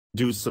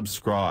Do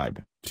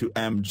subscribe to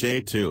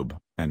MJTube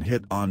and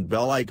hit on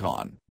bell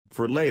icon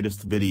for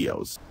latest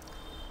videos.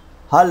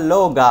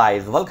 Hello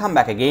guys, welcome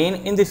back again.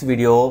 In this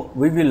video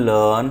we will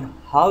learn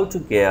how to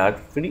get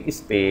free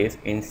space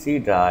in C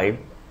drive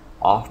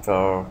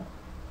after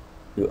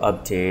you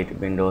update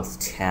Windows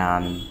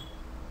 10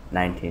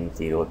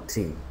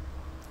 1903.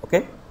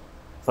 Okay,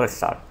 so let's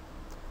start.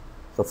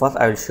 So first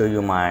I will show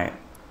you my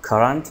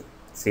current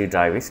C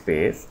drive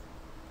space.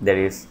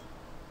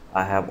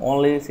 I have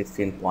only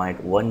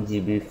 16.1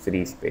 GB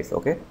free space.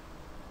 Okay,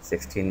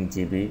 16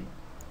 GB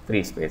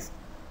free space.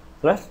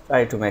 So let's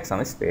try to make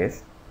some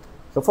space.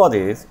 So for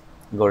this,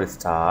 go to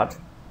start,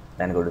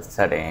 then go to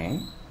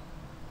setting,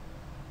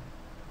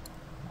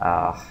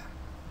 go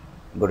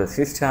to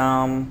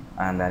system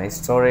and then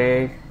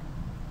storage.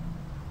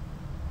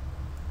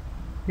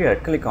 Here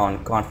click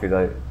on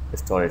configure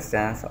storage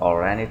sense or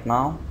run it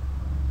now.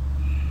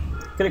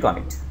 Click on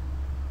it.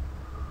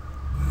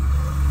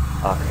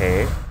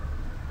 Okay,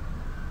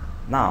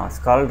 now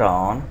scroll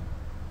down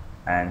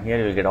and here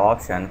you will get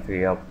option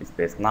free up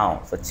space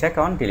now. So check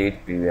on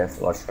delete previous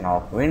version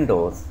of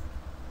Windows.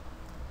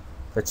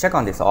 So check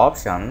on this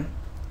option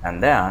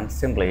and then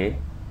simply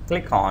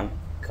click on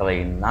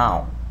clean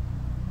now.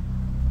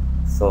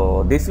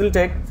 So this will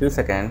take few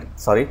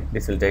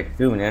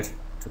minutes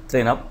to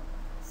clean up.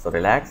 So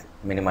relax,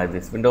 minimize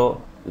this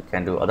window, you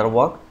can do other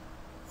work.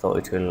 So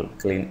it will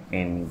clean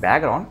in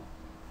background.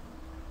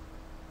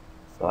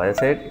 So as I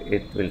said,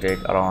 it will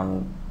take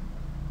around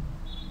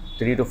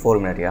 3 to 4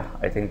 minutes. Yeah,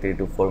 I think 3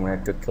 to 4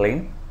 minutes to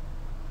clean.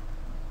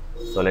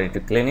 So let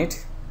it clean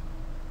it.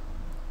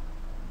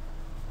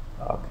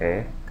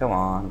 Okay, come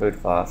on, do it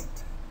fast.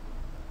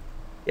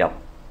 Yep,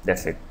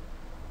 that's it.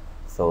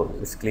 So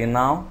it's clean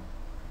now.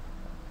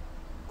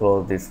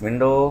 Close this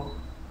window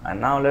and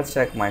now let's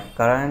check my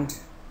current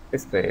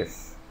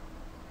space.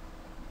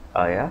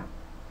 Oh yeah,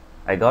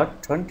 I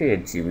got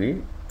 28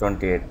 GB,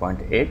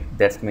 28.8.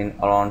 That's mean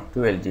around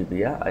 12 GB.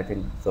 Yeah, I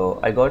think so.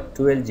 I got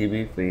 12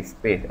 GB free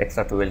space,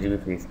 extra 12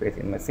 GB free space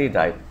in my C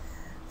drive.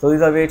 So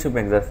this is a way to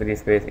make the free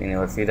space in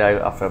your C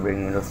drive after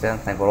updating Windows 10.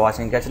 Thanks for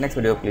watching. Catch you next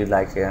video. Please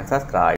like, share and subscribe.